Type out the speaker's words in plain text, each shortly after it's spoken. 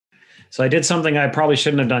So I did something I probably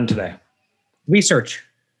shouldn't have done today. Research.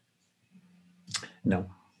 No.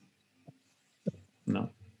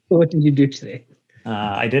 What did you do today?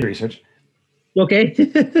 I did research. Okay.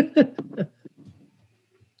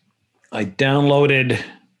 I downloaded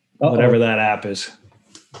whatever that app is.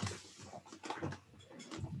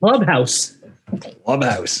 Clubhouse.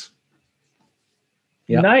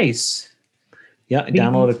 Yep. Nice. Yeah, I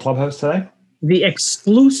downloaded Clubhouse today. The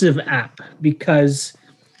exclusive app, because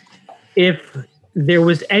if there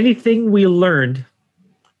was anything we learned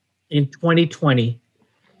in 2020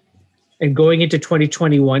 and going into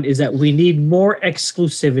 2021 is that we need more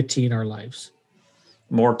exclusivity in our lives.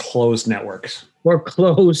 More closed networks. More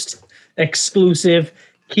closed, exclusive,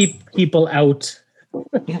 keep people out.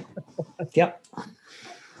 Yep.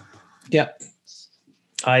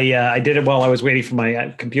 I did it while I was waiting for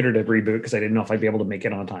my computer to reboot because I didn't know if I'd be able to make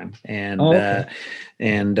it on time. And I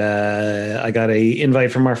got an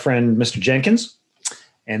invite from our friend Mr. Jenkins,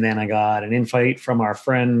 and then I got an invite from our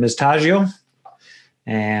friend Ms. Taggio.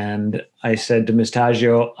 And I said to Ms.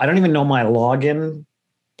 Taggio, I don't even know my login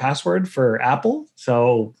password for Apple.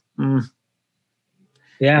 So,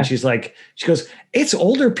 yeah. And she goes, it's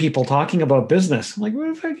older people talking about business. I'm like, what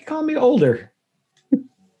if you call me older?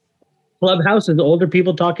 Clubhouse is older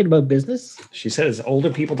people talking about business? She said it's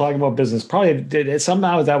older people talking about business. Probably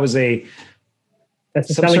somehow that was some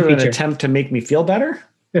sort of an attempt to make me feel better.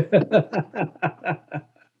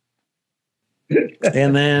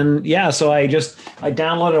 And then, so I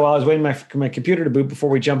downloaded while I was waiting for my computer to boot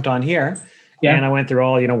before we jumped on here. Yeah. And I went through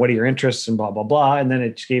all, what are your interests and blah, blah, blah. And then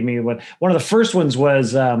it just gave me one of the first ones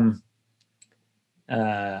was the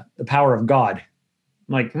power of God.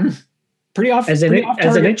 I'm like, pretty off. As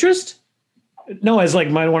an interest? No, as like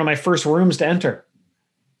one of my first rooms to enter.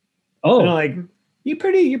 Oh, and I'm like, you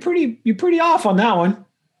pretty off on that one.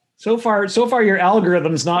 So far your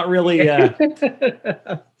algorithm's not really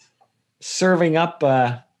serving up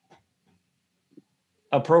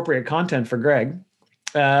appropriate content for Gregg.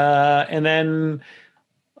 And then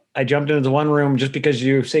I jumped into the one room just because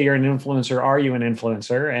you say you're an influencer. Are you an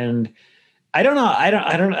influencer? And I don't know. I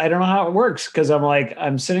don't know how it works, because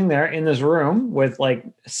I'm sitting there in this room with like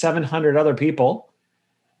 700 other people.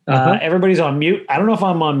 Everybody's on mute. I don't know if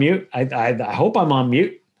I'm on mute. I hope I'm on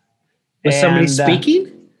mute. Was somebody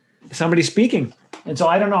speaking? Somebody's speaking. And so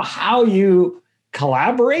I don't know how you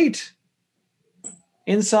collaborate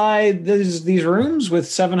inside these rooms with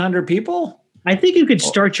 700 people. I think you could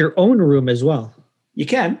start your own room as well. You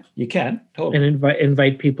can totally, and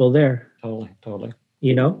invite people there. Totally.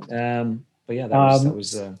 But yeah, that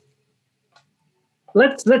was.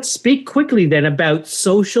 Let's speak quickly then about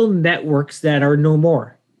social networks that are no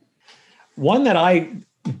more. One that I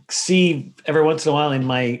see every once in a while in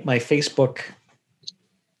my Facebook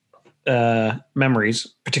memories,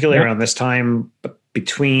 particularly around this time,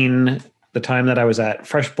 between the time that I was at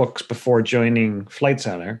FreshBooks before joining Flight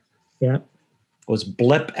Center, was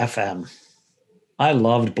Blip FM. I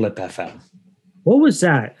loved Blip FM. What was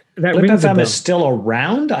that? Blip FM is still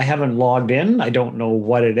around. I haven't logged in. I don't know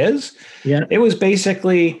what it is. Yeah. It was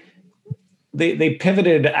basically, they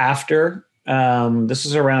pivoted after, this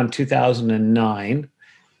was around 2009.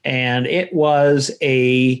 And it was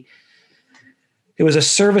a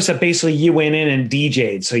service that basically you went in and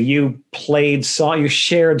DJ'd. So you you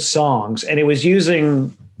shared songs, and it was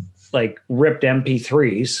using like ripped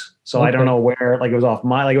MP3s. So I don't know where, it was off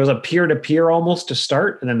it was a peer-to-peer almost to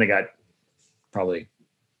start. And then they got probably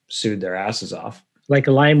sued their asses off. Like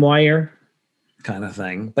a LimeWire kind of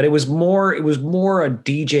thing. But it was more a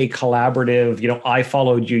DJ collaborative, I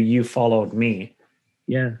followed you, you followed me.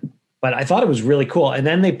 Yeah. But I thought it was really cool. And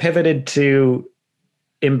then they pivoted to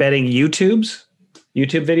embedding YouTube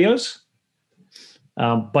videos.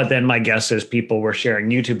 But then my guess is people were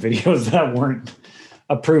sharing YouTube videos that weren't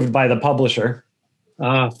approved by the publisher.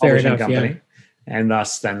 Fair enough, company. Yeah. And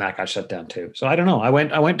thus then that got shut down too. So I don't know. I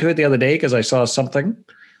went to it the other day because I saw something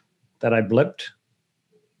that I blipped.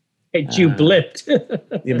 You blipped.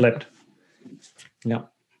 You blipped. No.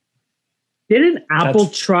 Didn't Apple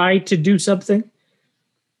try to do something?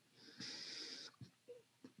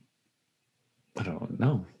 I don't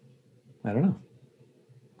know. I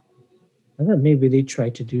thought maybe they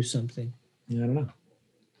tried to do something. I don't know.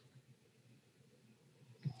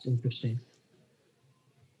 It's interesting.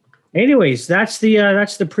 Anyways, that's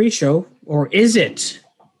the pre-show, or is it?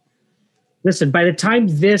 Listen, by the time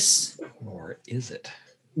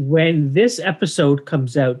when this episode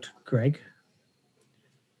comes out, Gregg,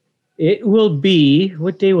 it will be,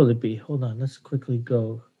 what day will it be? Hold on, let's quickly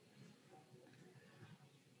go.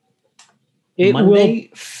 Monday,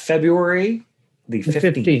 February the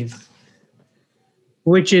 15th.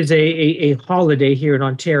 which is a holiday here in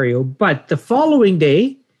Ontario. But the following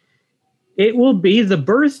day, it will be the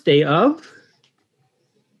birthday of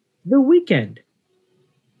the Weeknd.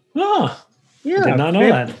 Oh, Yeah, I did not know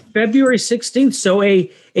that. February 16th. So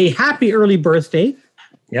a happy early birthday.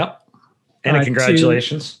 Yep. And a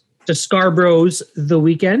congratulations. To Scarborough's The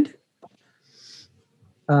Weeknd.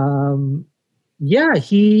 Yeah,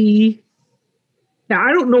 now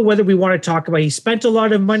I don't know whether we want to talk about, he spent a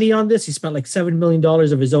lot of money on this. He spent like $7 million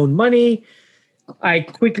of his own money. I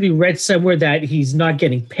quickly read somewhere that he's not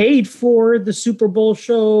getting paid for the Super Bowl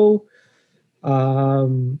show. I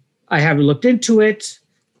haven't looked into it,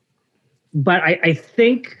 but I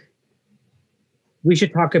think we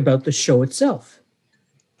should talk about the show itself.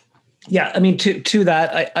 Yeah, I mean, to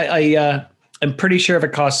that, I'm pretty sure if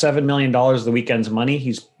it costs $7 million, the Weeknd's money,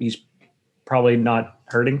 he's probably not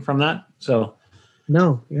hurting from that. So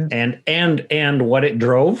no, yeah, and what it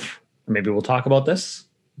drove. Maybe we'll talk about this.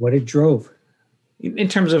 What it drove in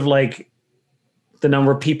terms of like the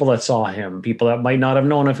number of people that saw him, people that might not have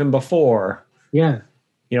known of him before. Yeah,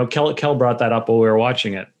 Kel brought that up while we were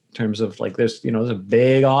watching it. In terms of like there's a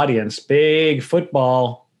big audience, big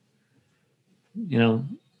football,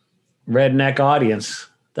 redneck audience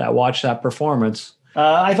that watched that performance.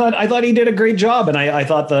 I thought he did a great job, and I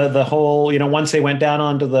thought the whole once they went down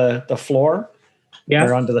onto the floor,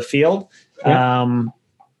 or onto the field,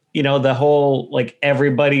 the whole like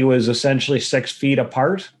everybody was essentially 6 feet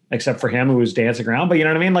apart except for him who was dancing around. But you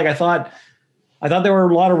know what I mean? Like I thought there were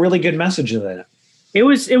a lot of really good messages in it. It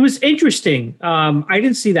was interesting. I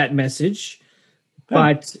didn't see that message,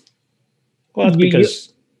 but that's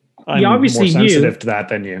because I'm obviously more sensitive to that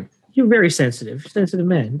than you. You're very sensitive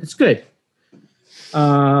man. That's good.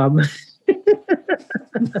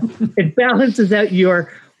 It balances out your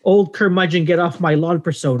old curmudgeon, get off my lawn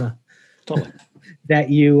persona. Totally. that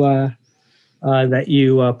you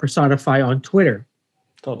personify on Twitter.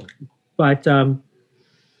 Totally. But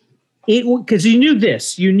because you knew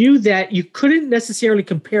that you couldn't necessarily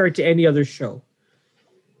compare it to any other show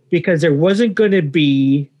because there wasn't going to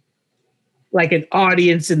be like an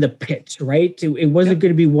audience in the pit, right? It wasn't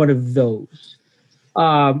going to be one of those.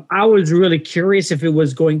 I was really curious if it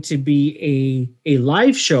was going to be a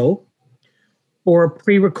live show or a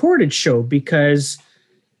pre-recorded show because,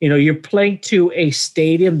 you're playing to a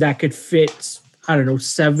stadium that could fit,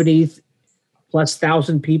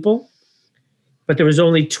 70,000+ people, but there was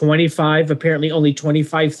only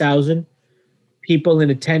 25,000 people in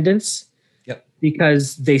attendance. Yep.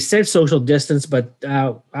 Because they said social distance, but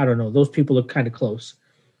I don't know. Those people look kind of close.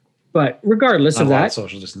 But regardless of that,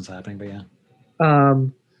 social distance happening, but yeah.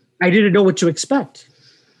 I didn't know what to expect,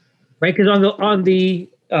 right? Because on the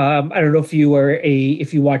I don't know if you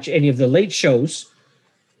watch any of the late shows,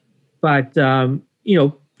 but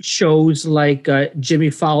shows like Jimmy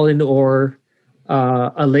Fallon or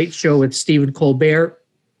a late show with Stephen Colbert,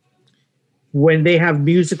 when they have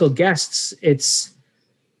musical guests, it's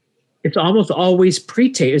almost always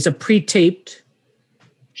pre-taped. It's a pre-taped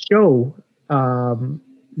show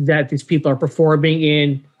that these people are performing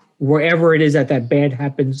in wherever it is that band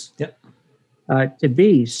happens to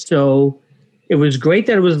be. So it was great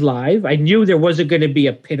that it was live. I knew there wasn't going to be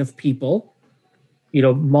a pit of people,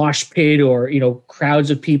 mosh pit or, crowds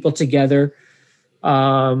of people together.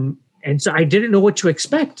 And so I didn't know what to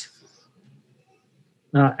expect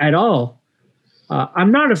at all.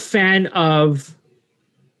 I'm not a fan of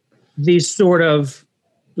these sort of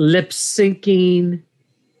lip syncing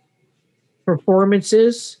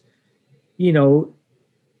performances. The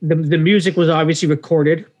music was obviously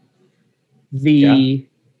recorded. He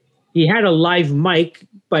had a live mic,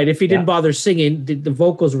 but if he didn't bother singing, the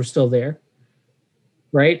vocals were still there.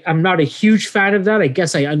 Right? I'm not a huge fan of that. I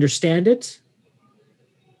guess I understand it.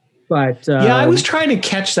 But I was trying to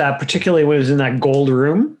catch that, particularly when it was in that gold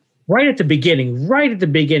room. Right at the beginning,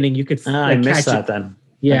 you could I missed catch that it. then.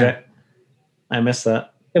 Yeah. Okay. I missed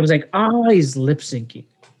that. It was like, he's lip syncing.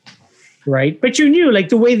 Right? But you knew, like,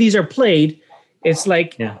 the way these are played, it's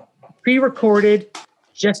like pre-recorded,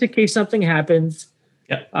 just in case something happens.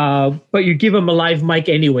 Yeah. But you give him a live mic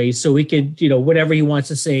anyway, so he could, whatever he wants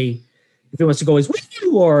to say, if he wants to go his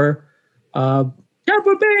woo or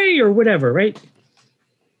Tampa Bay or whatever, right?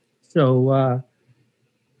 So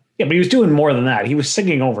but he was doing more than that. He was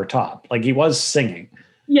singing over top. Like he was singing.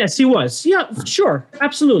 Yes, he was. Yeah, sure.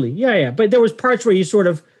 Absolutely. Yeah. But there was parts where you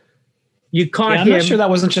caught him. I'm not sure that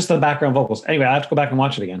wasn't just the background vocals. Anyway, I have to go back and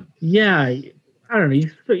watch it again. Yeah. I don't know.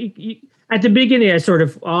 At the beginning, I sort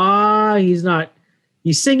of,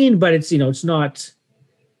 he's singing, but it's, it's not,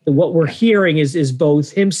 what we're hearing is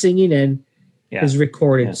both him singing and his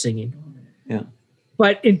recorded singing. Yeah.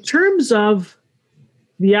 But in terms of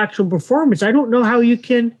the actual performance, I don't know how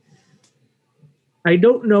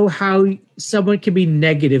someone can be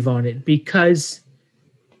negative on it, because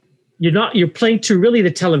you're playing to really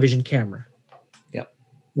the television camera. Yep.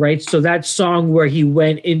 Right. So that song where he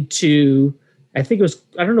went into, I think it was,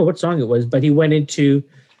 I don't know what song it was, but he went into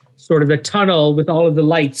sort of the tunnel with all of the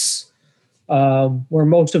lights, where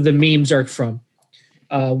most of the memes are from,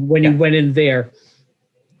 when he went in there.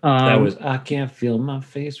 That was, I can't feel my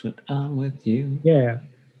face when I'm with you. Yeah.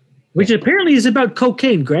 Which apparently is about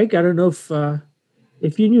cocaine, Greg. I don't know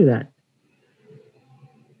if you knew that.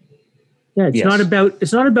 Yeah,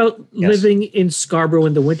 it's not about living in Scarborough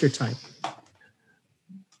in the wintertime.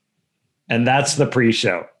 And that's the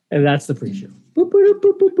pre-show. Boop, boop, boop,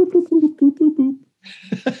 boop, boop, boop, boop, boop.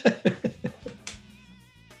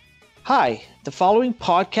 Hi, the following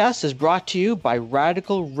podcast is brought to you by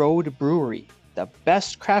Radical Road Brewery, the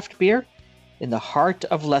best craft beer in the heart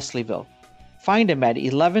of Leslieville. Find them at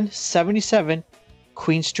 1177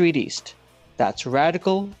 Queen Street East. That's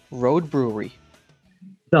Radical Road Brewery.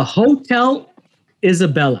 The Hotel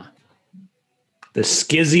Isabella. The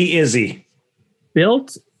Skizzy Izzy.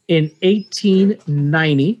 Built in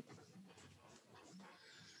 1890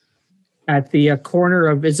 at the corner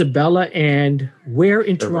of Isabella and where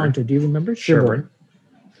in Toronto? Do you remember? Sherbourne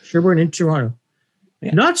in Toronto.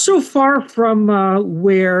 Yeah. Not so far from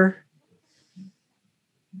where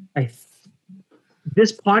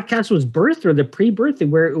this podcast was birthed, or the pre-birth,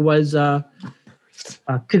 where it was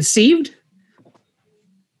conceived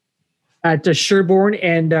at Sherbourne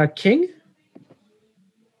and King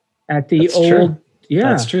at the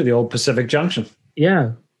That's true. The old Pacific Junction.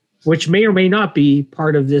 Yeah, which may or may not be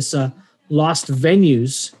part of this lost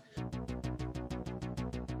venues.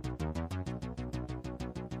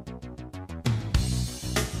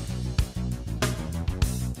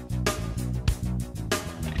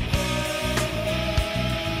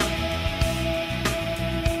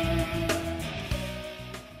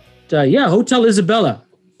 Hotel Isabella.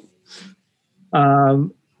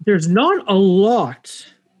 There's not a lot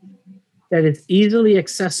that is easily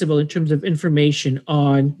accessible in terms of information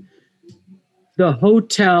on the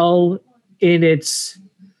hotel in its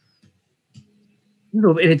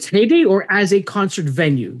heyday or as a concert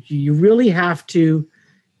venue. You really have to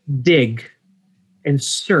dig and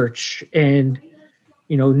search and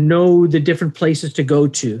know the different places to go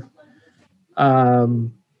to.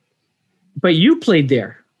 But you played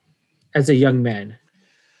there as a young man.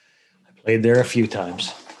 I played there a few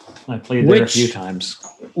times.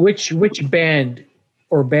 Which band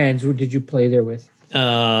or bands did you play there with?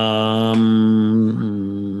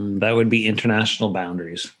 That would be International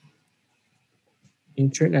Boundaries.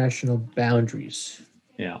 International Boundaries.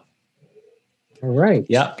 Yeah. All right.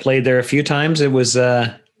 Yeah, played there a few times. It was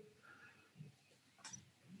again,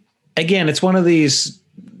 it's one of these.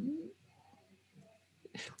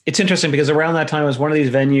 It's interesting because around that time it was one of these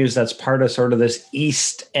venues that's part of sort of this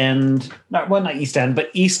East End, not East End, but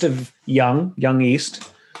east of Young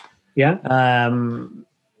East. Yeah.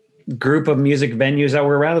 Group of music venues that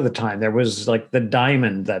were around at the time. There was like the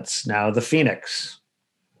Diamond, that's now the Phoenix.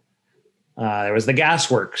 There was the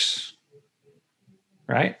Gasworks,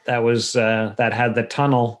 right? That was that had the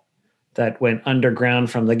tunnel that went underground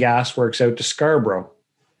from the Gasworks out to Scarborough.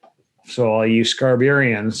 So all you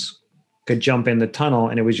Scarburians could jump in the tunnel,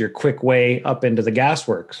 and it was your quick way up into the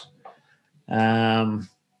Gasworks.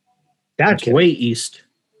 That's way east.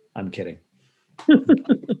 I'm kidding. No,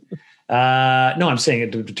 I'm saying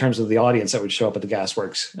it in terms of the audience that would show up at the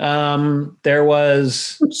Gasworks. There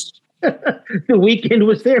was the Weeknd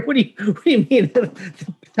was there. What do you mean? The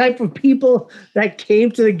type of people that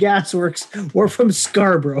came to the Gasworks were from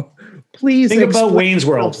Scarborough. Please think about Wayne's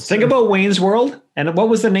World. Think about Wayne's World, and what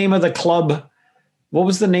was the name of the club? What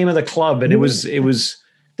was the name of the club? And it was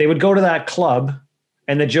they would go to that club,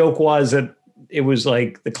 and the joke was that it was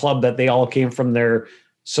like the club that they all came from their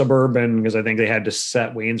suburban, because I think they had to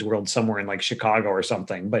set Wayne's World somewhere in like Chicago or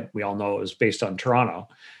something, but we all know it was based on Toronto.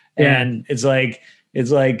 Yeah. And it's like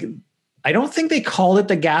I don't think they called it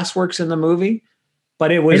the Gasworks in the movie,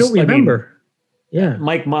 but it was. I don't remember. Yeah.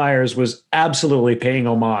 Mike Myers was absolutely paying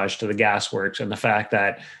homage to the Gasworks and the fact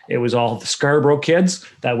that it was all the Scarborough kids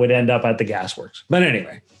that would end up at the Gasworks. But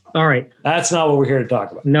anyway. All right. That's not what we're here to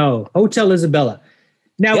talk about. No. Hotel Isabella.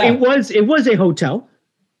 Now it was a hotel.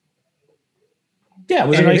 Yeah, it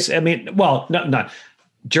was a nice, not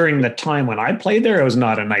during the time when I played there, it was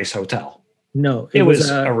not a nice hotel. No. It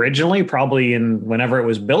was originally probably whenever it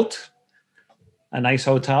was built, a nice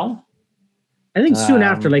hotel. I think soon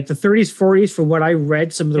after, like the 30s, 40s, from what I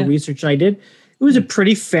read, some of the research I did, it was a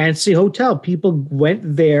pretty fancy hotel. People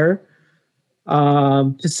went there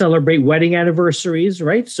to celebrate wedding anniversaries,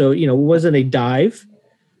 right? So, it wasn't a dive.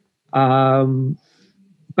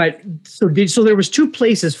 But so there was two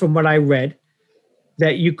places from what I read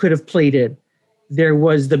that you could have played in. There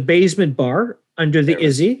was the basement bar under the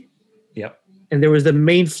Izzy. Yep. And there was the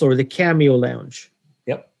main floor, the Cameo Lounge.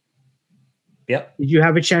 Yep. Yep. Did you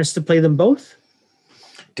have a chance to play them both?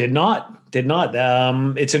 Did not.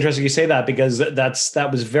 It's interesting you say that, because that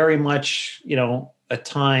was very much, a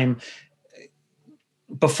time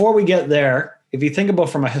before we get there. If you think about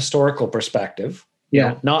from a historical perspective,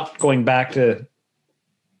 not going back to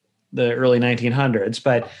the early 1900s,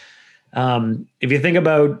 but if you think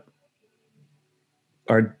about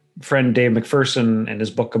our friend Dave McPherson and his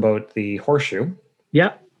book about the horseshoe,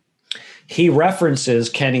 he references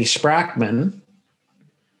Kenny Sprackman,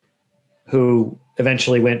 who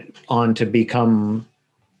eventually went on to become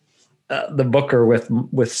the booker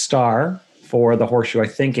with Star for the horseshoe, I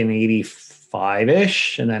think in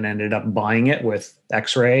 85-ish, and then ended up buying it with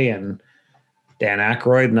X-Ray and Dan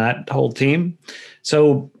Aykroyd and that whole team.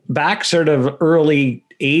 So back sort of early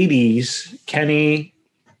 80s, Kenny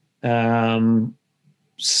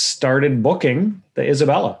started booking the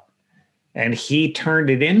Isabella, and he turned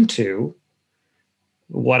it into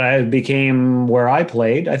what I became where I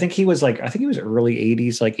played. I think he was early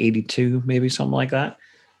 80s, like 82, maybe something like that.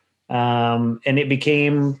 And it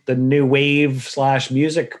became the new wave /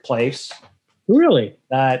 music place. Really?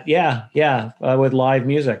 With live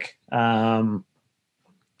music.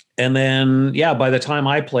 And then, by the time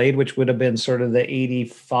I played, which would have been sort of the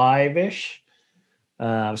 85-ish,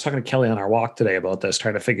 I was talking to Kelly on our walk today about this,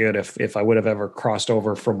 trying to figure out if I would have ever crossed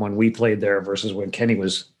over from when we played there versus when Kenny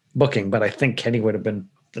was booking. But I think Kenny would have been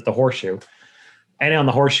at the horseshoe. And on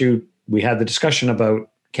the horseshoe, we had the discussion about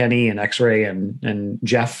Kenny and X-Ray and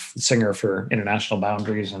Jeff, the singer for International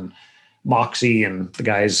Boundaries, and Moxie and the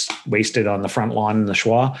guys wasted on the front lawn in the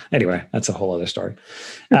Schwa. Anyway, that's a whole other story.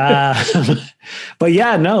 But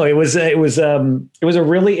it was a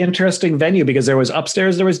really interesting venue, because there was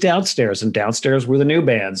upstairs, there was downstairs, and downstairs were the new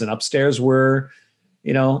bands, and upstairs were,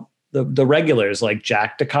 the regulars. Like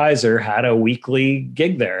Jack DeKaiser had a weekly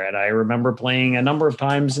gig there, and I remember playing a number of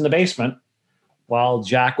times in the basement while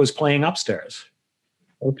Jack was playing upstairs.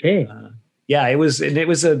 Okay. It was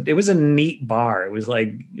a neat bar. It was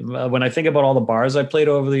like, when I think about all the bars I played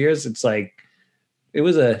over the years, it's like, it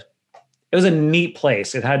was a neat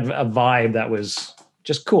place. It had a vibe that was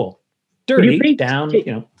just cool. Dirty, down,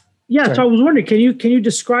 Yeah. Sorry. So I was wondering, can you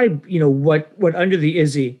describe, what under the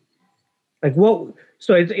Izzy, like what,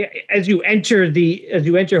 so as you enter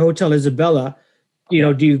Hotel Isabella,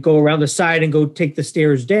 do you go around the side and go take the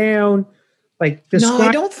stairs down? Like, no,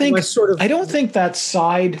 I don't think that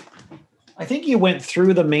side. I think you went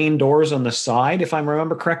through the main doors on the side, if I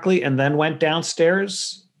remember correctly, and then went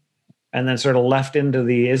downstairs and then sort of left into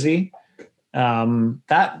the Izzy.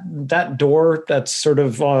 That door that's sort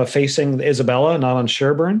of facing the Isabella, not on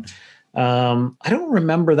Sherburne. I don't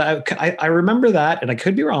remember that. I remember that, and I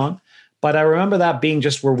could be wrong, but I remember that being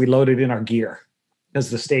just where we loaded in our gear,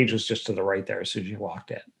 because the stage was just to the right there as soon as you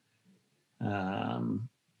walked in.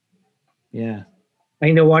 I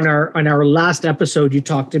know on our last episode, you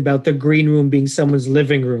talked about the green room being someone's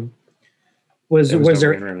living room. Was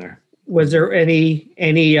there any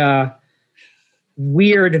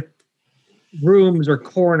weird rooms or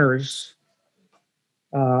corners?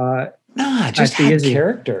 It just had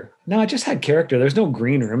character. No, it just had character. There's no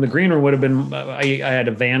green room. The green room would have been. I had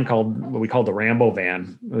a van what we called the Rambo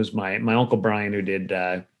van. It was my Uncle Brian who did.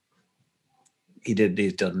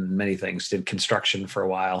 He's done many things. Did construction for a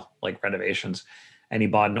while, like renovations. And he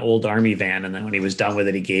bought an old army van, and then when he was done with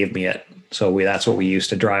it, he gave me it. So that's what we used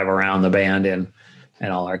to drive around the band in,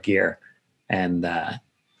 and all our gear. And I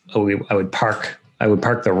would park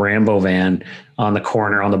the Rambo van on the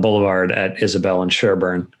corner on the boulevard at Isabel and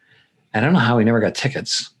Sherburne. I don't know how we never got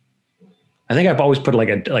tickets. I think I've always put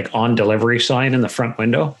like on delivery sign in the front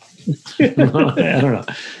window. I don't know.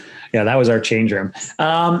 Yeah, that was our change room.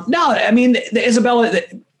 No, I mean, the Isabella.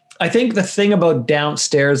 I think the thing about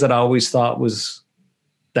downstairs that I always thought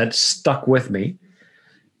that stuck with me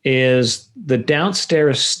is the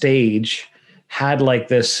downstairs stage had like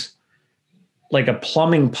a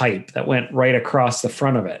plumbing pipe that went right across the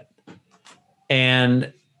front of it.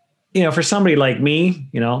 And, for somebody like me,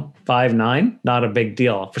 5'9", not a big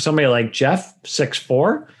deal. For somebody like Jeff,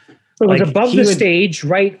 6'4", it was above the stage,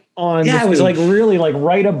 right on. Yeah, it was like really like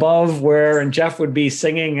right above and Jeff would be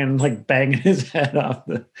singing and like banging his head off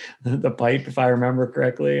the pipe, if I remember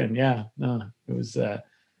correctly. And it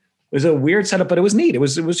was a weird setup, but it was neat. It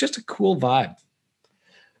was just a cool vibe.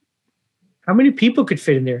 How many people could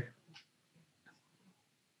fit in there?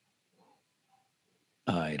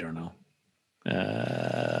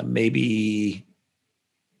 maybe.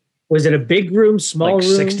 Was it a big room, small like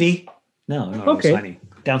room? 60? No, it was Okay. tiny.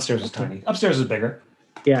 Downstairs was tiny. Upstairs was bigger.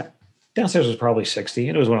 Yeah. Downstairs was probably 60.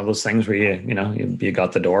 And it was one of those things where you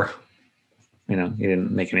got the door. You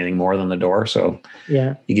didn't make anything more than the door. So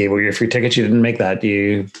Yeah. you gave away your free tickets. You didn't make that.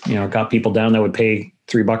 You got people down that would pay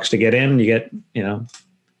 $3 to get in. You get,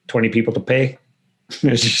 20 people to pay.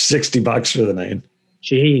 It's just $60 for the night.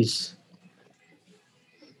 Jeez.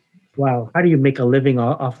 Wow. How do you make a living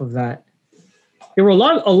off of that? There were a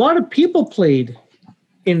lot of people played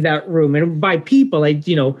in that room. And by people,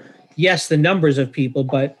 yes, the numbers of people,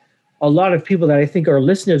 but a lot of people that I think our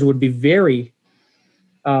listeners would be very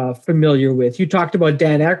familiar with. You talked about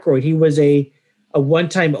Dan Aykroyd. He was a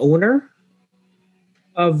one-time owner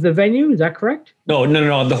of the venue. Is that correct? No,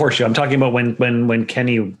 the Horseshoe. I'm talking about when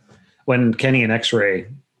Kenny and X-Ray,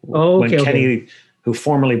 Kenny, who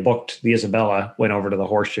formerly booked the Isabella, went over to the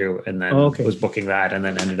Horseshoe and then was booking that and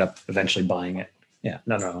then ended up eventually buying it. Yeah,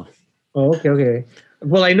 no. Oh, okay.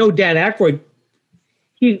 Well, I know Dan Aykroyd,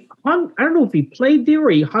 he hung, I don't know if he played there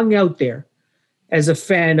or he hung out there as a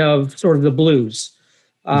fan of sort of the blues.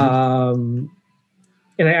 And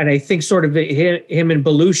I think sort of him and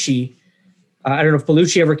Belushi, I don't know if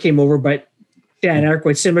Belushi ever came over, but Dan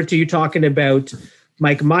Aykroyd, similar to you talking about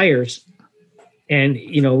Mike Myers and,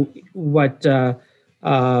 what the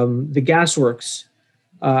Gasworks.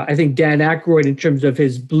 I think Dan Aykroyd, in terms of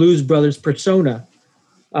his Blues Brothers persona,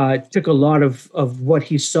 took a lot of what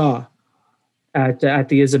he saw at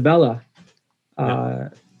the Isabella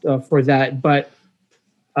for that. But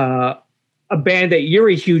a band that you're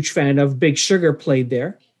a huge fan of, Big Sugar, played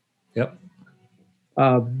there. Yep.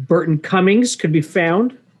 Burton Cummings could be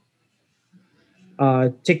found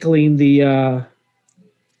tickling the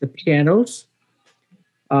pianos.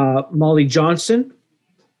 Molly Johnson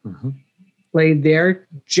played there.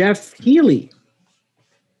 Jeff Healey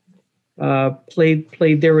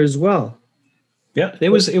played there as well. Yeah, it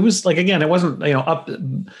was like, again, it wasn't, up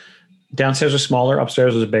downstairs was smaller,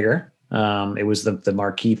 upstairs was bigger. It was the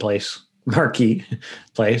marquee place.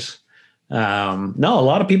 No, a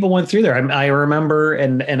lot of people went through there. I remember,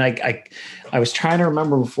 and I was trying to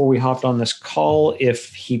remember before we hopped on this call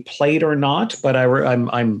if he played or not, but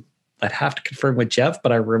I'd have to confirm with Jeff,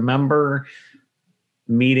 but I remember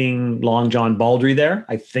meeting Long John Baldry there.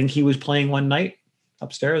 I think he was playing one night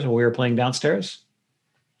upstairs while we were playing downstairs.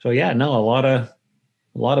 So yeah, no, a lot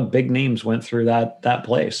of big names went through that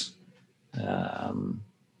place.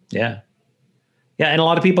 Yeah. And a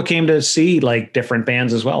lot of people came to see like different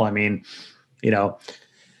bands as well. I mean,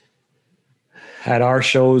 at our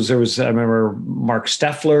shows, I remember Mark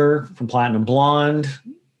Steffler from Platinum Blonde.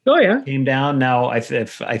 Oh yeah. Came down. Now I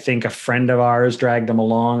think a friend of ours dragged him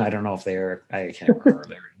along. I don't know if I can't remember if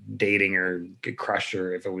they were dating or crushed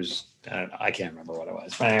or if it was, I can't remember what it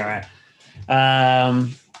was. But anyway,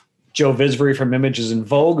 Joe Visbury from Images in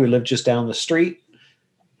Vogue, who lived just down the street.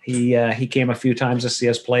 He came a few times to see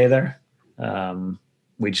us play there.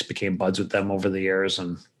 We just became buds with them over the years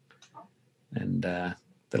and did a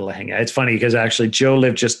little hang out. It's funny because actually Joe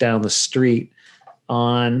lived just down the street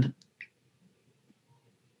on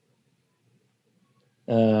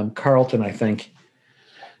Carlton, I think.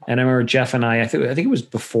 And I remember Jeff and I think it was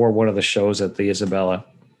before one of the shows at the Isabella.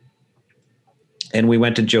 And we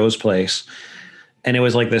went to Joe's place and it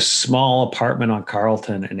was like this small apartment on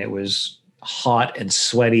Carlton and it was hot and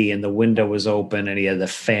sweaty and the window was open and he had the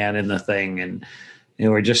fan in the thing and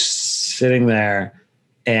we're just sitting there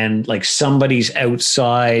and like somebody's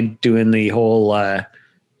outside doing the whole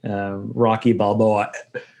Rocky Balboa,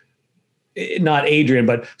 not Adrian,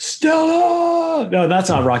 but Stella. No, that's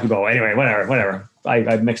not Rocky Balboa. Anyway, whatever.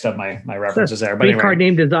 I mixed up my references there. But anyway, card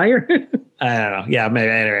named Desire. I don't know. Yeah, maybe.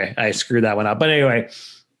 Anyway, I screwed that one up. But anyway,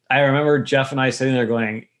 I remember Jeff and I sitting there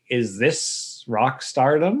going, "Is this rock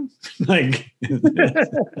stardom?" Like,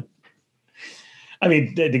 I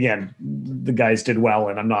mean, again, the guys did well,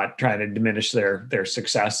 and I'm not trying to diminish their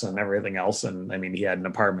success and everything else. And I mean, he had an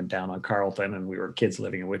apartment down on Carlton, and we were kids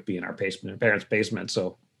living in Whitby in our parents' basement.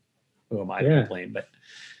 So who am I to complain? But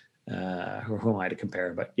who am I to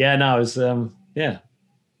compare? But yeah, no, it was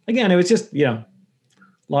Again, it was just a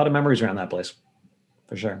lot of memories around that place,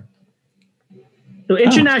 for sure. So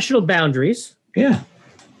International Boundaries,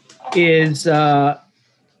 is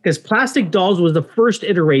because Plastic Dolls was the first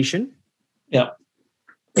iteration. Yeah.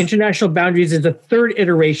 International Boundaries is the third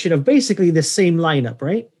iteration of basically the same lineup,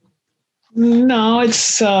 right? No,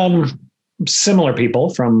 it's similar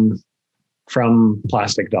people from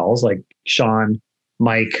Plastic Dolls, like Sean,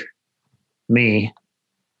 Mike, me.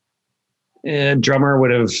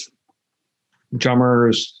 Drummers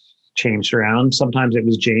changed around. Sometimes it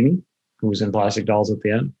was Jamie. who was in Plastic Dolls at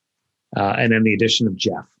the end. And then the addition of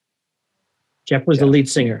Jeff. Jeff was the lead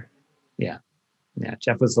singer. Yeah. Yeah.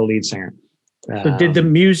 Jeff was the lead singer. So did the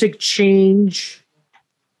music change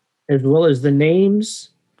as well as the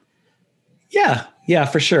names? Yeah. Yeah,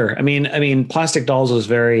 for sure. I mean, Plastic Dolls was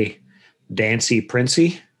very dancey,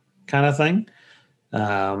 princey kind of thing.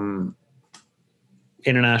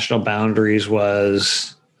 International Boundaries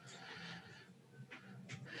was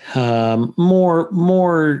more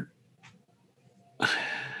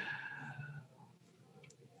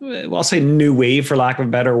well, I'll say new wave for lack of a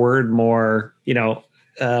better word, more,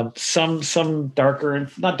 some darker,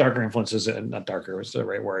 not darker influences, not darker was the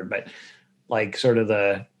right word, but like sort of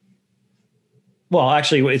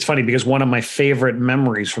actually it's funny because one of my favorite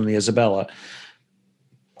memories from the Isabella,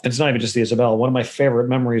 and it's not even just the Isabella, one of my favorite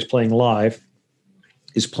memories playing live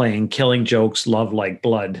is playing Killing Joke's Love Like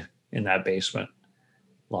Blood in that basement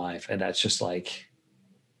live. And that's just like,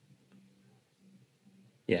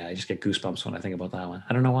 yeah, I just get goosebumps when I think about that one.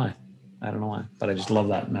 I don't know why, but I just love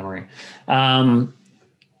that memory.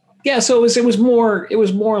 Yeah, so it was more like it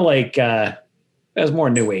was more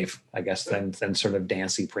new wave, I guess, than sort of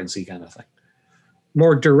dancey, princey kind of thing.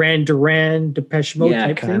 More Duran Duran, Depeche Mode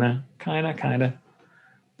type thing? Kind of.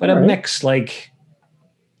 But all a mix like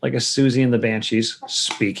a Susie and the Banshees.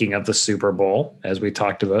 Speaking of the Super Bowl, as we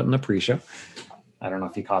talked about in the pre-show. I don't know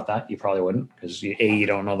if you caught that. You probably wouldn't because A, you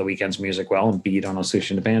don't know the Weeknd's music well, and B, you don't know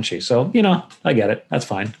Susie and the Banshees. So, I get it. That's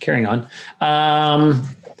fine. Carrying on.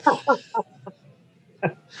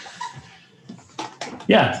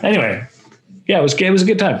 Yeah, anyway. Yeah, it was a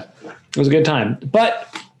good time. It was a good time. But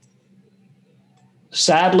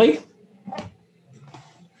sadly,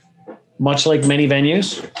 much like many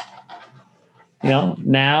venues, now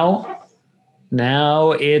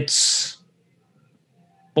it's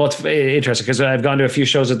interesting because I've gone to a few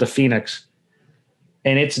shows at the Phoenix,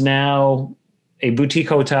 and it's now a boutique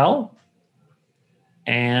hotel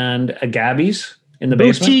and a Gabby's in the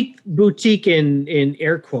basement. Boutique in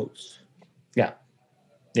air quotes. Yeah.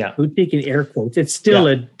 Yeah. Boutique in air quotes. It's still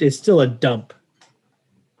a dump.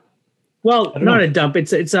 Well, not a dump.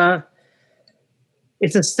 It's a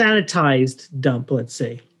sanitized dump, let's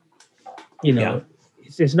say.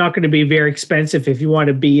 It's not going to be very expensive if you want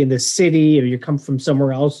to be in the city or you come from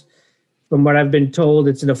somewhere else. From what I've been told,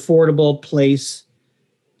 it's an affordable place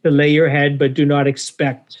to lay your head, but do not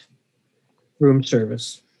expect room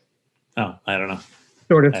service. Oh, I don't know.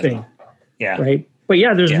 Sort of thing. Yeah. Right. But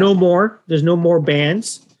yeah, there's no more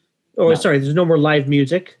bands. There's no more live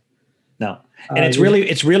music. No. And it's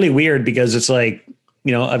really weird because it's like,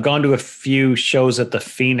 I've gone to a few shows at the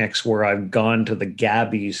Phoenix where I've gone to the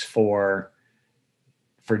Gabby's for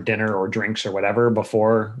dinner or drinks or whatever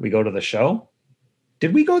before we go to the show.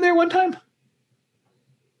 Did we go there one time?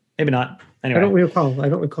 Maybe not. Anyway, I don't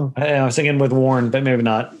recall. I was thinking with Warren, but maybe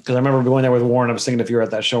not, because I remember going there with Warren. I was thinking if you were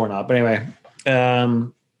at that show or not. But anyway,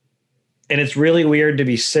 and it's really weird to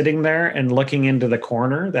be sitting there and looking into the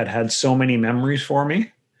corner that had so many memories for me.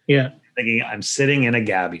 Yeah. Thinking I'm sitting in a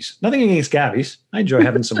Gabby's. Nothing against Gabby's. I enjoy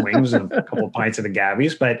having some wings and a couple of pints at a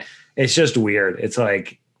Gabby's, but it's just weird. It's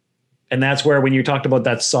like, and that's where when you talked about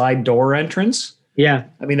that side door entrance. Yeah.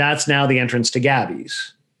 I mean, that's now the entrance to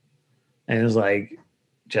Gabby's. And it's like,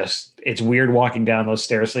 it's weird walking down those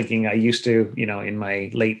stairs thinking I used to, in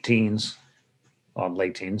my late teens,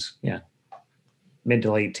 mid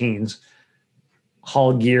to late teens,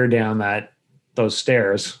 haul gear down those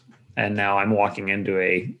stairs. And now I'm walking into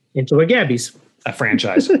a Gabby's, a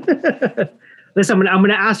franchise. Listen, I'm going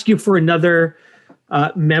to ask you for another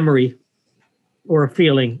memory or a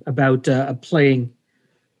feeling about playing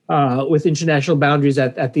with International Boundaries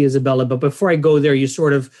at the Isabella. But before I go there, you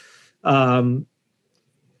sort of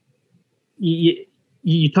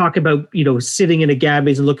you talk about sitting in a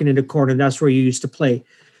Gabby's and looking in the corner. That's where you used to play.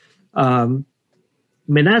 Minaz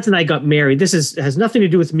and I got married. This has nothing to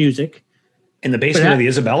do with music. In the basement of the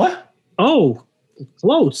Isabella? Oh,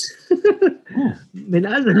 close.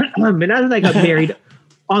 Minaz and I got married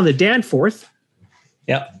on the Danforth.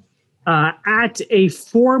 Yep. At a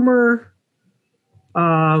former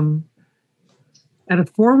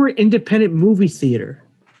independent movie theater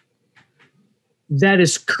that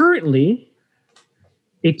is currently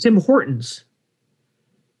a Tim Hortons.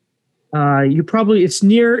 It's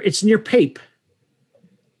near Pape.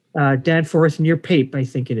 Danforth near Pape, I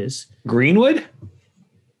think it is. Greenwood?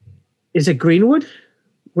 Is it Greenwood?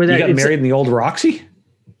 Where you got married in the old Roxy?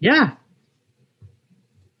 Yeah.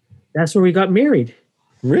 That's where we got married.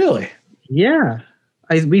 Really? Yeah.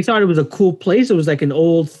 We thought it was a cool place. It was like an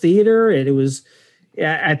old theater, and it was,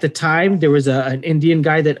 at the time, there was an Indian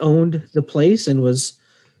guy that owned the place and was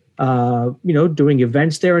doing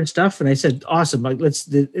events there and stuff. And I said, awesome. Like, this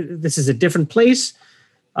is a different place.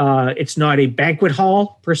 It's not a banquet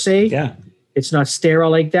hall per se. Yeah. It's not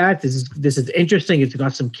sterile like that. This is interesting. It's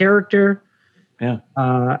got some character. Yeah.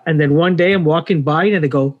 And then one day I'm walking by and I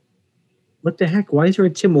go, what the heck? Why is there a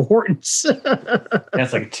Tim Hortons?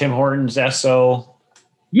 That's like Tim Hortons, Esso.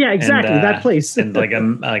 Yeah, exactly. And, that place. And like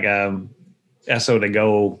a Esso to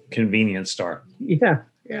go convenience store. Yeah.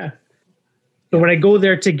 So when I go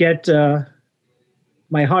there to get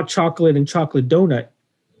my hot chocolate and chocolate donut,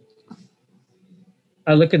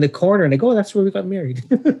 I look in the corner and I go, oh, that's where we got married.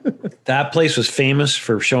 That place was famous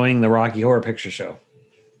for showing the Rocky Horror Picture Show.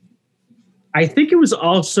 I think it was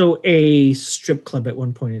also a strip club at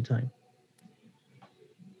one point in time.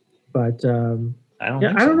 But I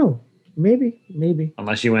don't know. Maybe.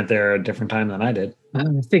 Unless you went there a different time than I did.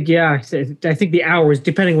 I think the hours,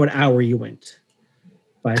 depending what hour you went.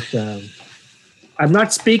 But I'm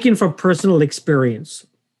not speaking from personal experience.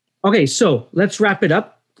 Okay, so let's wrap it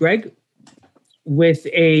up, Gregg, with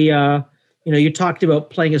a, you talked about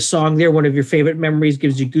playing a song there. One of your favorite memories,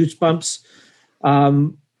 gives you goosebumps.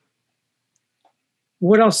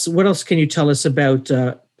 What else can you tell us about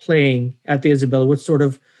playing at the Isabella? What sort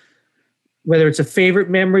of, whether it's a favorite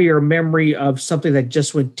memory or a memory of something that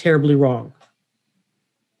just went terribly wrong?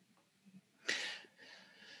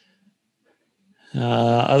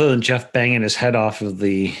 Other than Jeff banging his head off of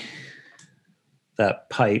the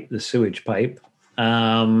sewage pipe.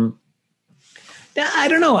 I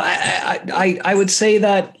don't know. I would say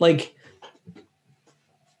that, like,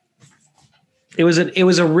 it was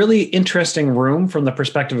a really interesting room from the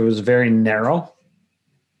perspective. It was very narrow,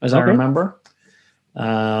 as I remember.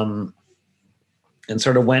 And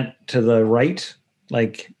sort of went to the right,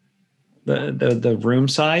 like the room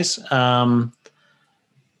size.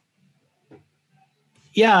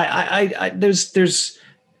 There's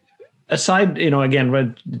aside, again,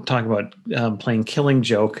 we're talking about playing Killing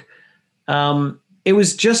Joke. It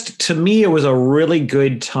was just, to me, it was a really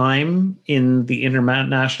good time in the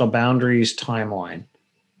International Boundaries timeline.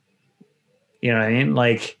 You know what I mean?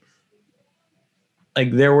 Like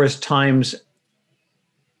there was times,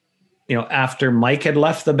 after Mike had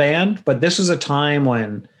left the band, but this was a time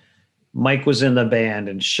when Mike was in the band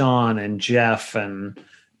and Sean and Jeff and,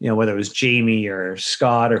 whether it was Jamie or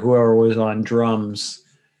Scott or whoever was on drums.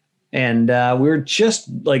 And we were just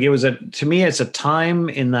like, to me, it's a time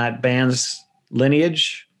in that band's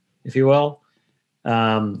lineage, if you will,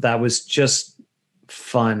 that was just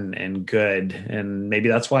fun and good. And maybe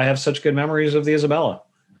that's why I have such good memories of the Isabella.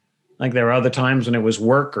 Like, there were other times when it was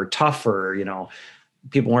work or tough or,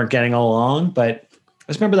 people weren't getting along, but I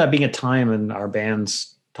just remember that being a time in our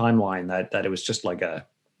band's timeline that it was just like it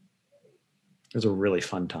was a really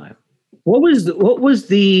fun time. What was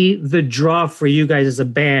the draw for you guys as a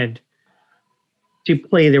band to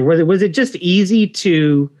play there? Was it just easy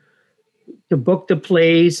to book the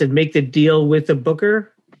place and make the deal with the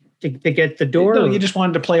booker to get the door? No, you just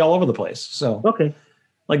wanted to play all over the place. So okay,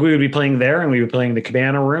 like we would be playing there, and we would be playing the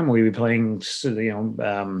Cabana Room. We would be playing,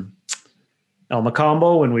 El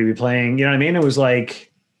Macombo, and we'd be playing. You know what I mean? It was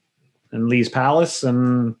like in Lee's Palace,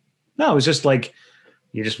 and no, it was just like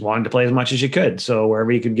you just wanted to play as much as you could. So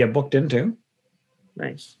wherever you could get booked into.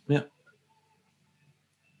 Nice. Yeah.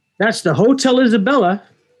 That's the Hotel Isabella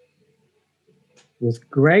with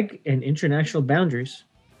Gregg and International Boundaries.